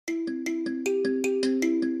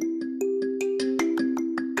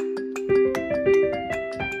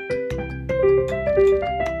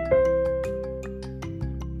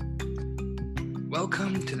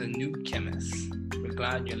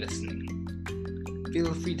you're listening.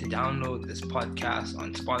 Feel free to download this podcast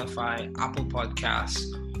on Spotify, Apple Podcasts,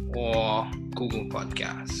 or Google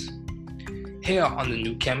Podcasts. Here on The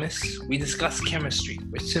New Chemist, we discuss chemistry,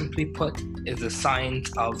 which simply put is the science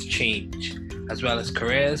of change, as well as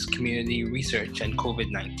careers, community, research, and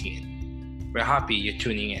COVID-19. We're happy you're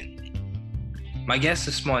tuning in. My guest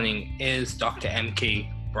this morning is Dr. M.K.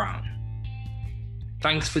 Brown.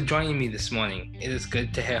 Thanks for joining me this morning. It is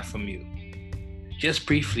good to hear from you. Just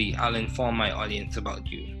briefly, I'll inform my audience about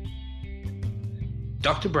you.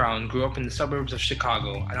 Dr. Brown grew up in the suburbs of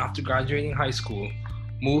Chicago and after graduating high school,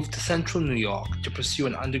 moved to central New York to pursue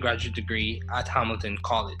an undergraduate degree at Hamilton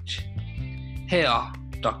College. Here,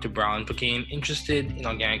 Dr. Brown became interested in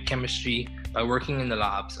organic chemistry by working in the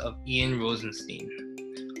labs of Ian Rosenstein.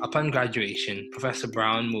 Upon graduation, Professor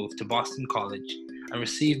Brown moved to Boston College and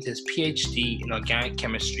received his PhD in organic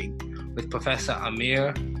chemistry with Professor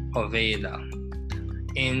Amir Hoveyda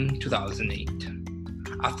in 2008.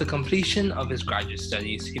 After completion of his graduate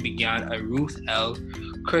studies, he began a Ruth L.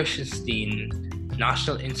 Kirschenstein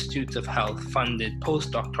National Institutes of Health funded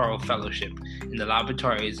postdoctoral fellowship in the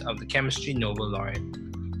laboratories of the Chemistry Nobel laureate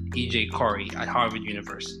E.J. Corey at Harvard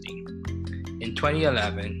University. In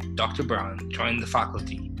 2011, Dr. Brown joined the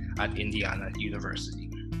faculty at Indiana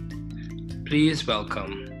University. Please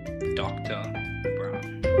welcome Dr.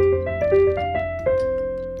 Brown.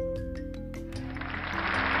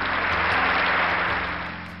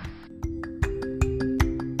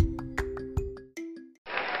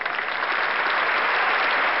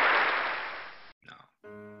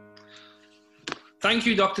 Thank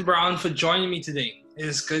you, Dr. Brown, for joining me today. It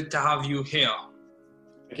is good to have you here.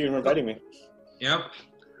 Thank you for inviting me. Yep.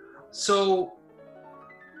 So,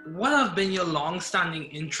 what have been your long-standing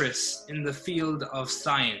interests in the field of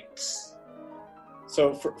science?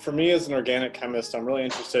 So for me as an organic chemist, I'm really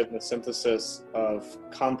interested in the synthesis of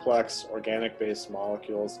complex organic-based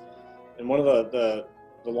molecules. And one of the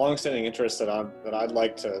long-standing interests that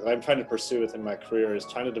I'm trying to pursue within my career is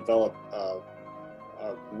trying to develop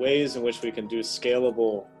ways in which we can do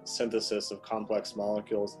scalable synthesis of complex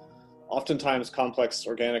molecules. Oftentimes, complex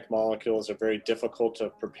organic molecules are very difficult to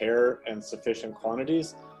prepare in sufficient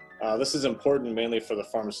quantities. This is important mainly for the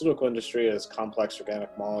pharmaceutical industry, as complex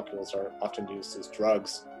organic molecules are often used as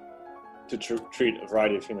drugs to treat a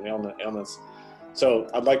variety of human ailments. So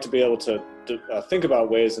I'd like to be able to think about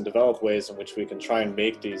ways and develop ways in which we can try and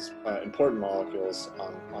make these important molecules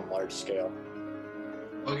on large scale.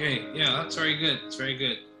 Okay, yeah, that's very good. It's very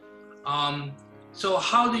good. So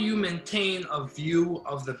how do you maintain a view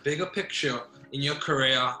of the bigger picture in your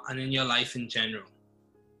career and in your life in general?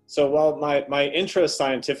 So while my interest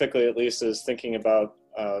scientifically, at least, is thinking about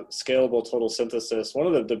scalable total synthesis, one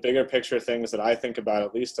of the bigger picture things that I think about,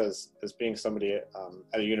 at least as being somebody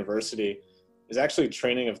at a university, is actually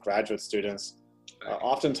training of graduate students.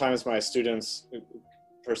 Oftentimes my students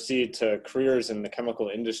proceed to careers in the chemical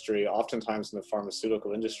industry, oftentimes in the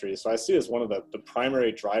pharmaceutical industry. So I see as one of the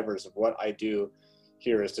primary drivers of what I do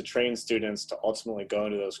here is to train students to ultimately go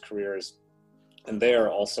into those careers and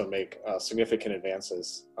there also make significant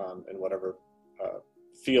advances in whatever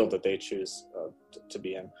field that they choose to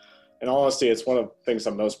be in. And honestly, it's one of the things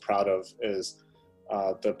I'm most proud of is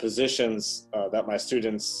the positions that my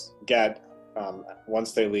students get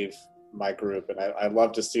once they leave my group. And I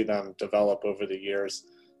love to see them develop over the years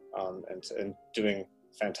and doing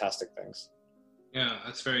fantastic things. Yeah,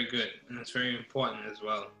 that's very good. And that's very important as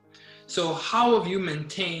well. So how have you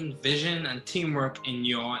maintained vision and teamwork in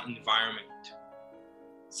your environment?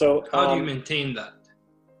 So how do you maintain that?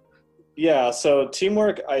 Yeah, so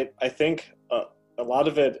teamwork, I think a lot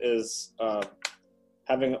of it is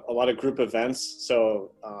having a lot of group events.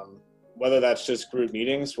 So whether that's just group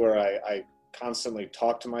meetings where I constantly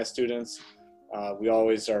talk to my students,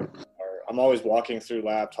 I'm always walking through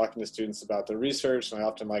lab, talking to students about their research, and I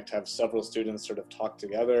often like to have several students sort of talk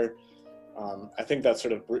together. I think that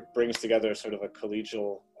sort of brings together sort of a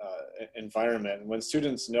collegial environment. When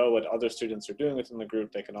students know what other students are doing within the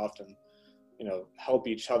group, they can often, help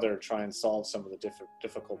each other try and solve some of the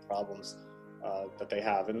difficult problems that they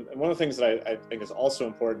have. And one of the things that I think is also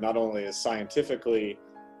important, not only is scientifically,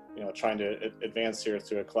 trying to advance here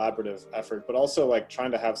through a collaborative effort, but also like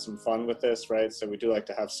trying to have some fun with this, right? So we do like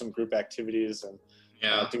to have some group activities and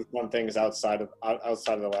do fun things outside of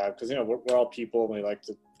the lab, because we're all people and we like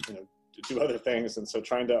to do other things, and so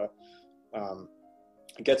trying to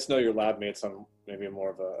get to know your lab mates on maybe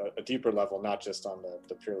more of a deeper level, not just on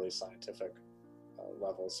the purely scientific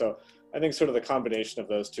level. So I think sort of the combination of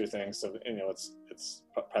those two things, of, it's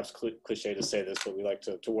perhaps cliche to say this, but we like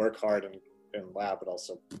to work hard in lab, but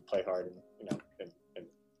also play hard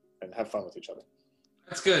and have fun with each other.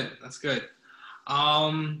 That's good. That's good.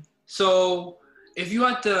 So if you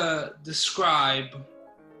had to describe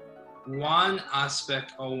one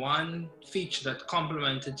aspect or one feature that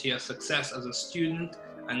complemented to your success as a student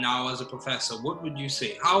and now as a professor, what would you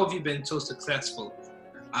say? How have you been so successful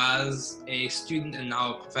as a student and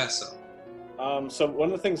now a professor? So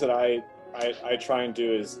one of the things that I try and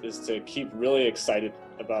do is to keep really excited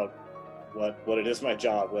about what it is my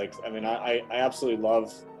job. Like, I mean, I absolutely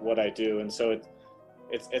love what I do, and so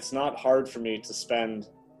it's not hard for me to spend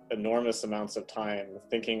enormous amounts of time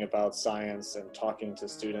thinking about science and talking to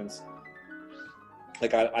students.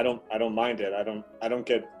 Like, I don't mind it. I don't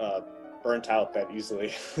get burnt out that easily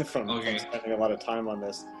from spending a lot of time on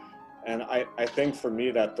this. And I think for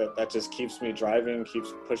me that just keeps me driving,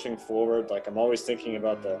 keeps pushing forward. Like, I'm always thinking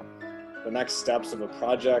about the next steps of a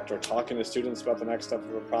project, or talking to students about the next step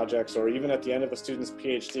of a project, or even at the end of a student's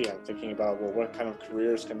PhD, I'm thinking about, well, what kind of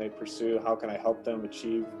careers can they pursue? How can I help them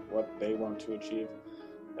achieve what they want to achieve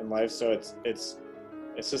in life? So it's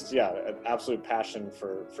just, yeah, an absolute passion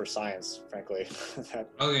for science, frankly.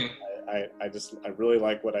 I really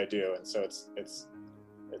like what I do, and so it's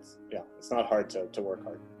not hard to work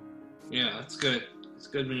hard. Yeah, that's good. It's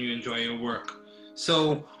good when you enjoy your work.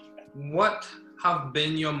 So what have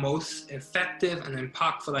been your most effective and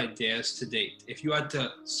impactful ideas to date? If you had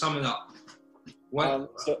to sum it up, what?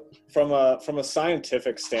 So from a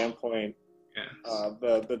scientific standpoint, yes.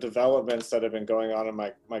 The developments that have been going on in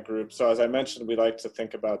my group. So as I mentioned, we like to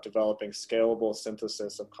think about developing scalable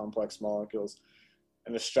synthesis of complex molecules,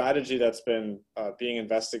 and the strategy that's been being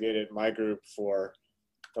investigated in my group for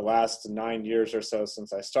the last 9 years or so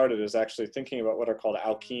since I started is actually thinking about what are called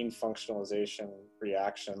alkene functionalization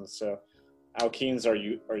reactions. So alkenes are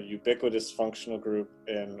a ubiquitous functional group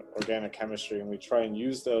in organic chemistry, and we try and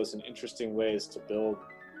use those in interesting ways to build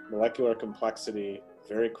molecular complexity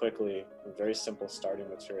very quickly with very simple starting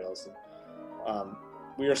materials. And,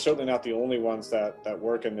 we are certainly not the only ones that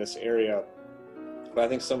work in this area, but I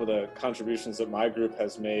think some of the contributions that my group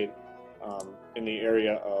has made in the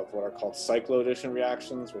area of what are called cycloaddition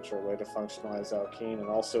reactions, which are a way to functionalize alkene, and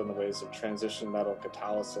also in the ways of transition metal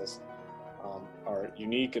catalysis, are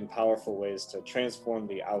unique and powerful ways to transform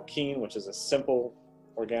the alkene, which is a simple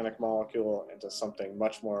organic molecule, into something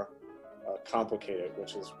much more complicated,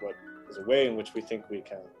 which is a way in which we think we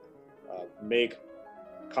can make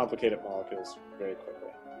complicated molecules very quickly.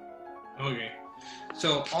 Okay.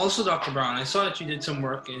 So also, Dr. Brown, I saw that you did some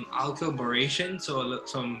work in alkyl boration, so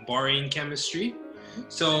some borane chemistry.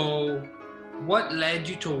 So what led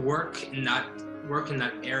you to work in that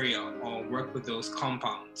area, or work with those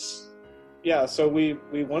compounds? Yeah, so we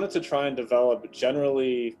wanted to try and develop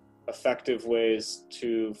generally effective ways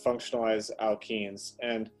to functionalize alkenes,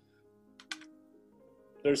 and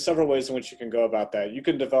there's several ways in which you can go about that. You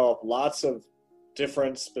can develop lots of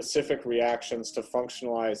different specific reactions to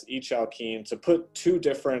functionalize each alkene, to put two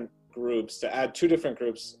different groups, to add two different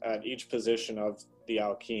groups at each position of the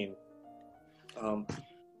alkene.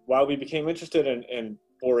 Why we became interested in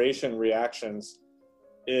boration reactions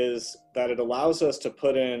is that it allows us to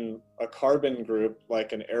put in a carbon group,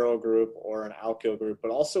 like an aryl group or an alkyl group,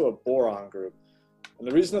 but also a boron group. And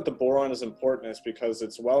the reason that the boron is important is because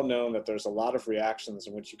it's well known that there's a lot of reactions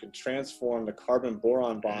in which you can transform the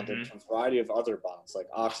carbon-boron bond into a variety of other bonds, like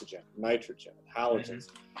oxygen, nitrogen, halogens.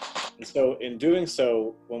 And so in doing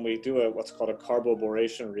so, when we do what's called a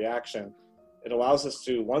carboboration reaction, it allows us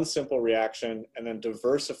to do one simple reaction and then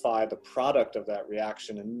diversify the product of that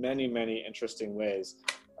reaction in many, many interesting ways,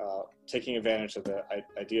 taking advantage of the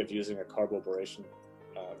idea of using a carboboration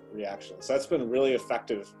reaction. So that's been really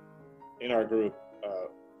effective in our group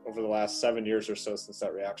over the last 7 years or so since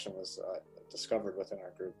that reaction was discovered within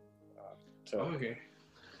our group. Okay.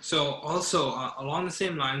 So also along the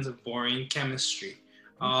same lines of borane chemistry,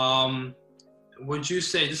 would you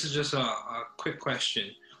say, this is just a quick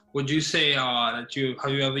question, would you say that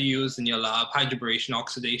have you ever used in your lab hydroboration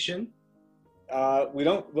oxidation?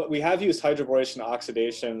 We have used hydroboration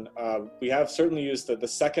oxidation. We have certainly used the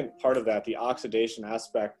second part of that, the oxidation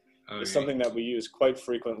aspect, is something that we use quite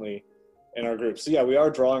frequently in our group. So yeah, we are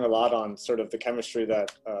drawing a lot on sort of the chemistry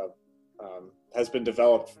that has been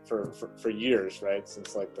developed for years, right?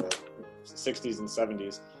 Since like the 60s and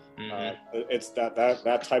 70s. It's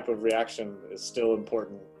that type of reaction is still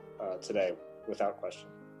important today, without question.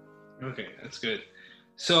 Okay, that's good.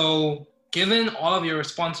 So given all of your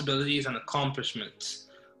responsibilities and accomplishments,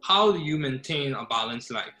 how do you maintain a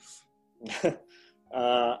balanced life?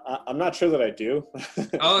 I'm not sure that I do.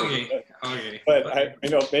 Okay.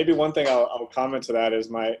 But maybe one thing I'll comment to that is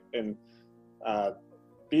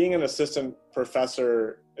being an assistant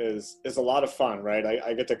professor is a lot of fun, right?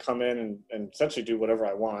 I get to come in and essentially do whatever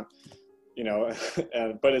I want,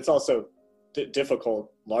 but it's also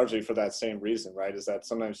difficult largely for that same reason, right? Is that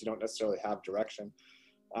sometimes you don't necessarily have direction.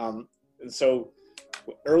 And so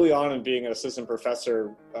early on in being an assistant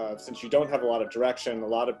professor, since you don't have a lot of direction, a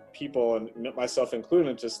lot of people, and myself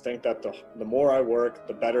included, just think that the more I work,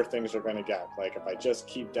 the better things are going to get. Like if I just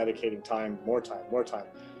keep dedicating time, more time,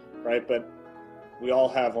 right? But we all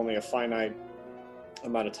have only a finite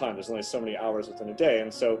amount of time. There's only so many hours within a day.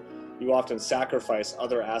 And so you often sacrifice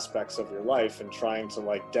other aspects of your life in trying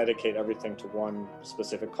to dedicate everything to one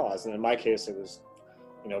specific cause. And in my case, it was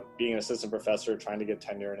being an assistant professor, trying to get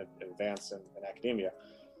tenure and advance in academia.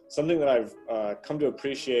 Something that I've come to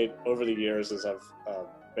appreciate over the years as I've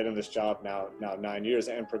been in this job now 9 years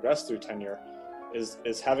and progressed through tenure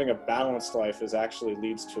is having a balanced life actually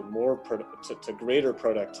leads to to greater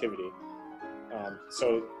productivity.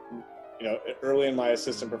 So early in my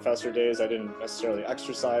assistant professor days, I didn't necessarily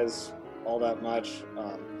exercise all that much.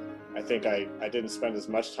 I think I didn't spend as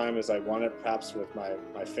much time as I wanted, perhaps with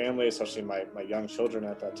my family, especially my young children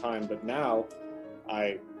at that time. But now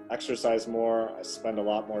I exercise more, I spend a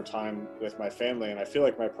lot more time with my family, and I feel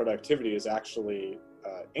like my productivity is actually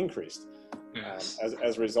increased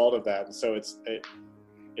as a result of that. And so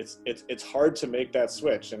it's hard to make that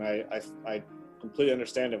switch. And I completely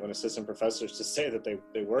understand it when assistant professors just say that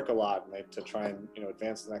they work a lot and to try and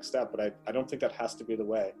advance the next step. But I don't think that has to be the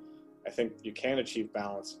way. I think you can achieve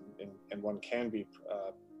balance and one can be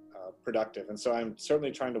productive. And so I'm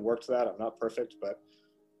certainly trying to work to that. I'm not perfect, but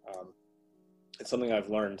it's something I've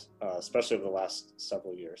learned, especially over the last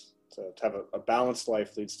several years. To have a balanced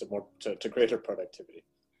life leads to greater productivity.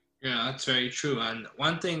 Yeah, that's very true. And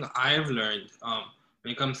one thing I've learned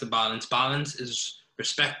when it comes to balance is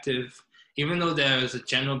perspective. Even though there is a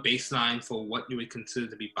general baseline for what you would consider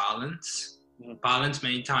to be balance, balance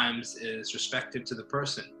many times is respective to the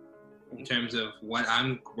person in terms of what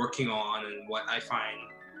I'm working on and what I find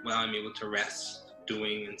when I'm able to rest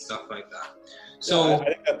doing and stuff like that. So yeah, I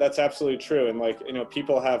think that's absolutely true. And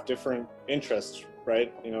people have different interests,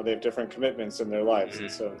 right? They have different commitments in their lives. And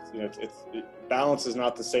so, balance is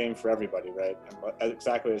not the same for everybody, right? And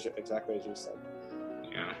exactly as you said.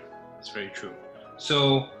 Yeah, that's very true.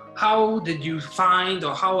 So how did you find,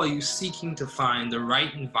 or how are you seeking to find the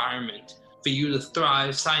right environment for you to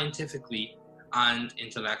thrive scientifically and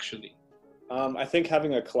intellectually? I think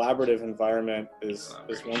having a collaborative environment is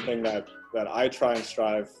one thing that I try and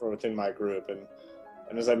strive for within my group.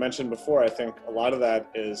 And as I mentioned before, I think a lot of that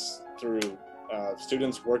is through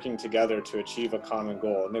students working together to achieve a common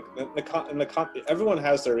goal. And everyone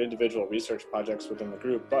has their individual research projects within the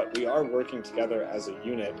group, but we are working together as a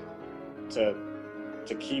unit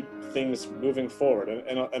to keep things moving forward.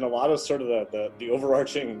 And a lot of sort of the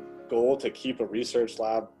overarching goal to keep a research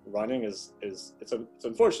lab running is it's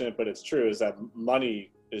unfortunate, but it's true, is that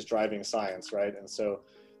money is driving science, right? And so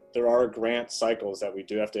there are grant cycles that we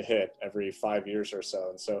do have to hit every 5 years or so.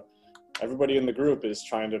 And so everybody in the group is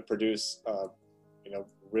trying to produce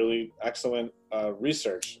really excellent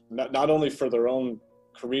research, not only for their own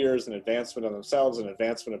careers and advancement of themselves and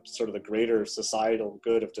advancement of sort of the greater societal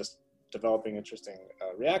good of just developing interesting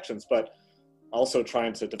reactions, but also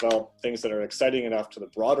trying to develop things that are exciting enough to the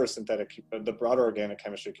broader organic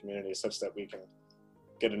chemistry community, such that we can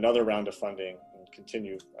get another round of funding and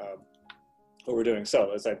continue what we're doing.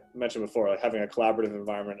 So as I mentioned before, having a collaborative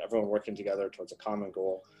environment, everyone working together towards a common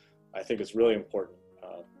goal, I think is really important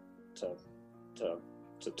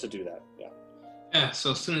to do that. Yeah. Yeah,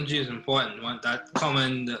 so synergy is important. The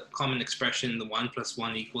common expression, the 1 +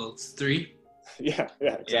 1 = 3. Yeah,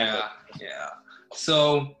 exactly. Yeah.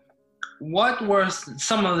 So what were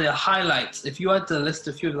some of the highlights? If you had to list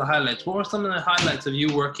a few of the highlights, what were some of the highlights of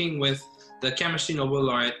you working with the Chemistry Nobel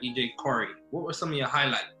laureate E.J. Corey? What were some of your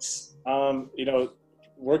highlights?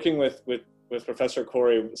 Working with Professor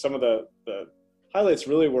Corey, some of the highlights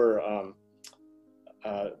really were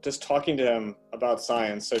just talking to him about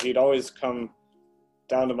science. So he'd always come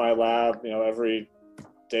down to my lab, every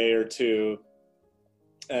day or two,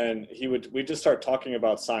 and we'd just start talking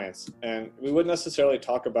about science. And we wouldn't necessarily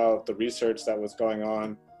talk about the research that was going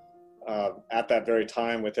on at that very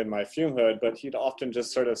time within my fume hood, but he'd often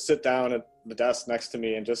just sort of sit down at the desk next to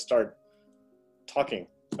me and just start talking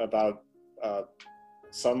about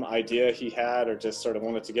some idea he had, or just sort of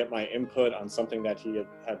wanted to get my input on something that he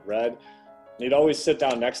had read. And he'd always sit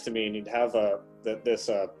down next to me, and he'd have this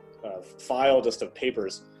file just of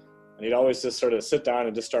papers, and he'd always just sort of sit down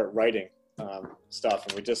and just start writing stuff,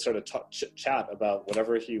 and we just sort of chat about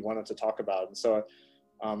whatever he wanted to talk about. And so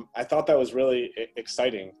I thought that was really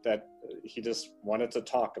exciting, that he just wanted to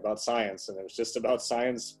talk about science, and it was just about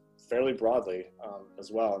science fairly broadly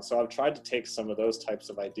as well. And so I've tried to take some of those types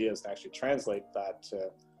of ideas and actually translate that to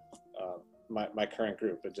my current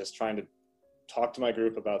group, and just trying to talk to my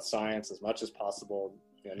group about science as much as possible,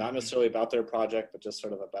 not necessarily about their project, but just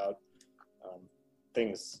sort of about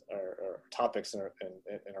things or topics in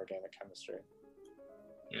organic chemistry.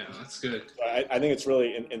 Yeah, that's good. So I think it's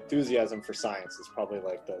really enthusiasm for science is probably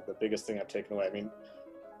like the biggest thing I've taken away. I mean,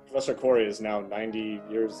 Professor Corey is now 90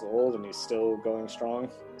 years old and he's still going strong.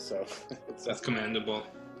 So that's commendable.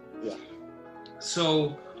 Yeah.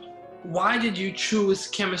 So why did you choose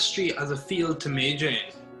chemistry as a field to major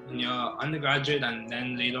in your undergraduate and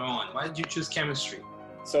then later on? Why did you choose chemistry?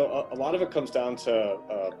 So a lot of it comes down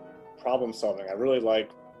to problem solving. I really like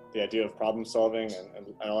the idea of problem solving,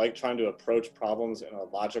 and I like trying to approach problems in a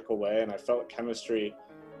logical way. And I felt chemistry,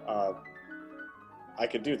 I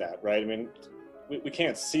could do that, right? I mean, we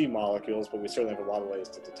can't see molecules, but we certainly have a lot of ways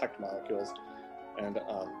to detect molecules. And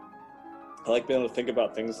I like being able to think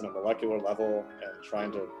about things on a molecular level and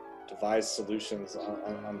trying to devise solutions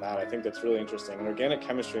on that. I think that's really interesting. And organic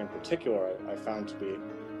chemistry in particular, I found to be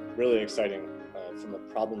really exciting from the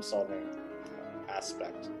problem solving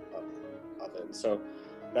aspect of it. So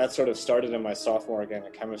that sort of started in my sophomore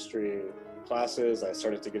organic chemistry classes. I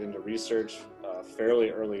started to get into research fairly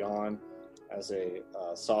early on as a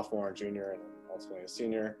sophomore and junior, and ultimately a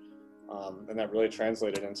senior. And that really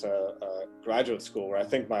translated into graduate school, where I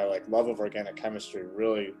think my love of organic chemistry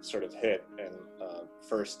really sort of hit in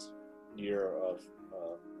first year of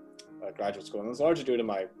graduate school. And it was largely due to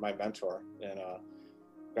my mentor in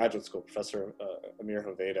graduate school, Professor Amir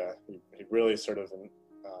Hoveda. He really sort of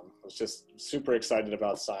was just super excited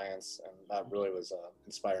about science, and that really was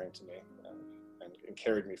inspiring to me and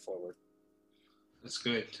carried me forward. That's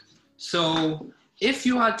good. So if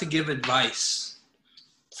you had to give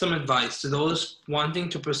some advice to those wanting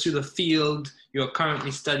to pursue the field you're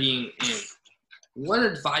currently studying in, what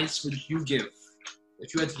advice would you give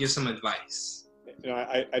if you had to give some advice?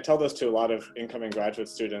 I tell this to a lot of incoming graduate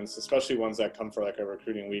students, especially ones that come for a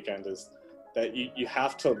recruiting weekend, is that you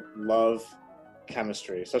have to love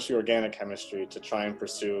chemistry, especially organic chemistry, to try and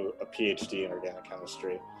pursue a PhD in organic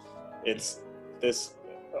chemistry. It's this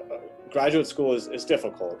graduate school is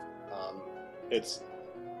difficult.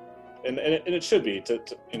 And it should be to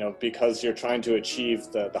because you're trying to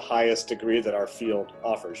achieve the highest degree that our field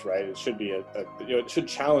offers, right? It should be it should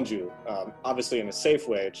challenge you. Obviously, in a safe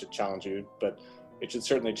way, it should challenge you, but it should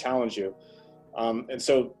certainly challenge you. And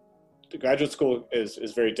so the graduate school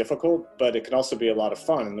is very difficult, but it can also be a lot of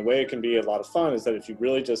fun. And the way it can be a lot of fun is that if you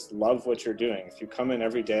really just love what you're doing, if you come in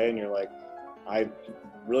every day and you're like, I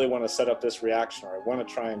really want to set up this reaction, or I want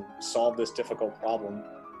to try and solve this difficult problem,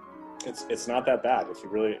 it's not that bad if you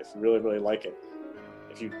really like it.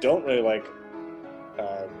 If you don't really like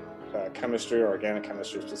chemistry or organic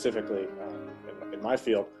chemistry specifically in my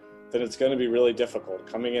field, then it's going to be really difficult.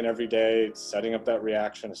 Coming in every day, setting up that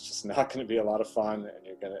reaction, it's just not going to be a lot of fun,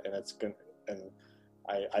 and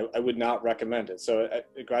I would not recommend it. So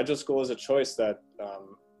graduate school is a choice that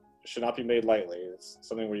should not be made lightly. It's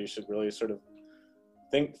something where you should really sort of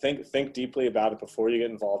think deeply about it before you get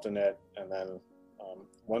involved in it, and then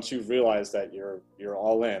once you've realized that you're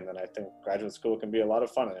all in, then I think graduate school can be a lot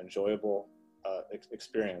of fun and enjoyable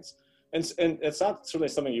experience. And it's not certainly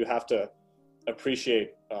something you have to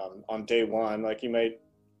appreciate on day one. Like, you might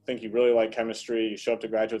think you really like chemistry, you show up to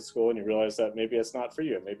graduate school and you realize that maybe it's not for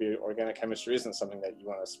you. Maybe organic chemistry isn't something that you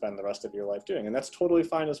want to spend the rest of your life doing, and that's totally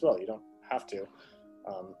fine as well. You don't have to.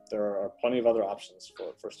 There are plenty of other options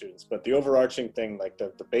for students, but the overarching thing,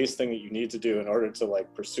 the base thing that you need to do in order to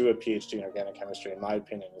pursue a PhD in organic chemistry, in my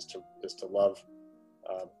opinion, is to love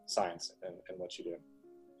science and what you do.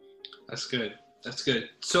 That's good.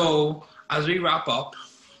 So as we wrap up,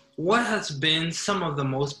 what has been some of the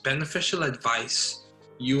most beneficial advice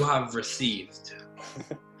you have received?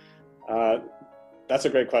 That's a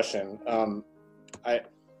great question.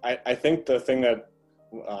 I think the thing that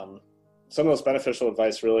some of the most beneficial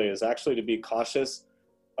advice really is actually to be cautious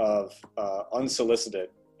of unsolicited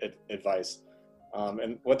advice.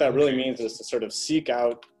 And what that really means is to sort of seek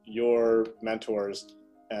out your mentors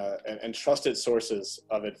and trusted sources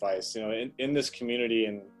of advice. In this community,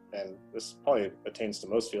 and this probably pertains to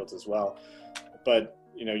most fields as well, but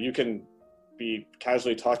you can be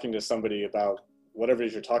casually talking to somebody about whatever it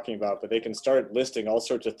is you're talking about, but they can start listing all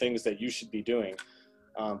sorts of things that you should be doing.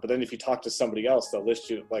 But then if you talk to somebody else, they'll list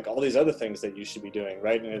you all these other things that you should be doing,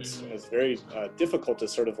 right? And it's very difficult to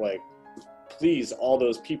sort of please all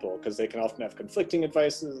those people, because they can often have conflicting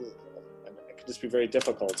advices, and it can just be very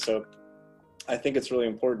difficult. So I think it's really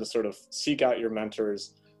important to sort of seek out your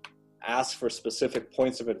mentors, ask for specific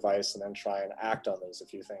points of advice, and then try and act on those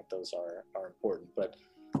if you think those are important. But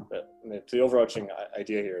the overarching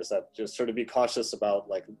idea here is that just sort of be cautious about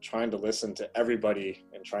like trying to listen to everybody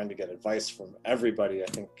and trying to get advice from everybody. I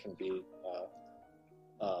think can be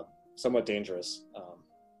somewhat dangerous,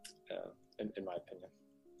 in my opinion.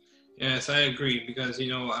 Yes, I agree, because, you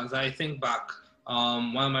know, as I think back,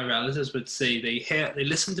 one of my relatives would say they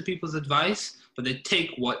listen to people's advice, but they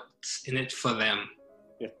take what's in it for them.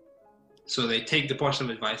 Yeah. So they take the portion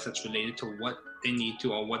of advice that's related to what they need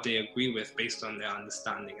to or what they agree with based on their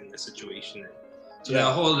understanding in the situation. So there are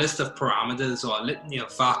a whole list of parameters or a litany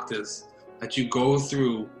of factors that you go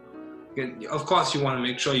through. Of course, you want to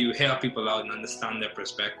make sure you hear people out and understand their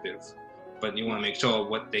perspective, but you want to make sure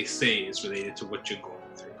what they say is related to what you're going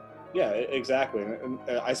through. Yeah, exactly. And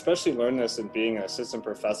I especially learned this in being an assistant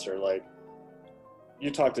professor. Like, you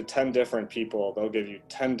talk to 10 different people, they'll give you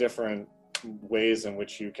 10 different ways in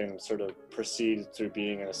which you can sort of proceed through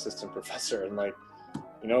being an assistant professor. And like,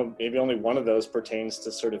 you know, maybe only one of those pertains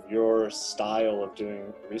to sort of your style of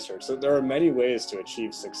doing research. So there are many ways to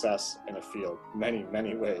achieve success in a field, many,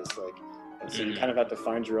 many ways. Like, and so you kind of have to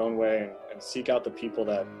find your own way and seek out the people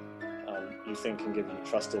that you think can give you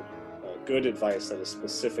trusted, good advice that is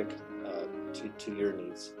specific to your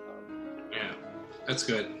needs. Yeah, that's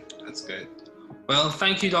good. That's good. Well,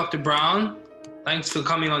 thank you, Dr. Brown. Thanks for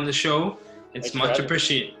coming on the show. It's much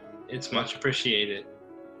appreciated. It's much appreciated.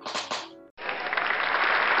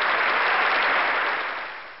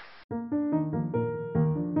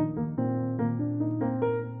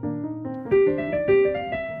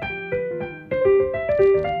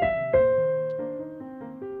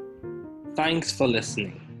 Thanks for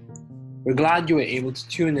listening. We're glad you were able to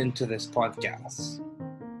tune into this podcast.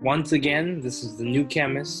 Once again, this is The New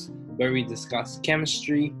Chemist, where we discuss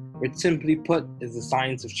chemistry, which simply put is the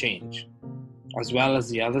science of change, as well as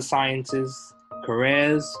the other sciences,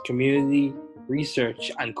 careers, community,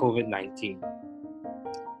 research, and COVID-19.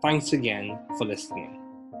 Thanks again for listening.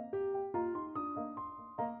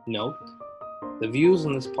 Note, the views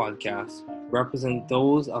on this podcast represent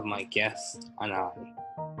those of my guests and I.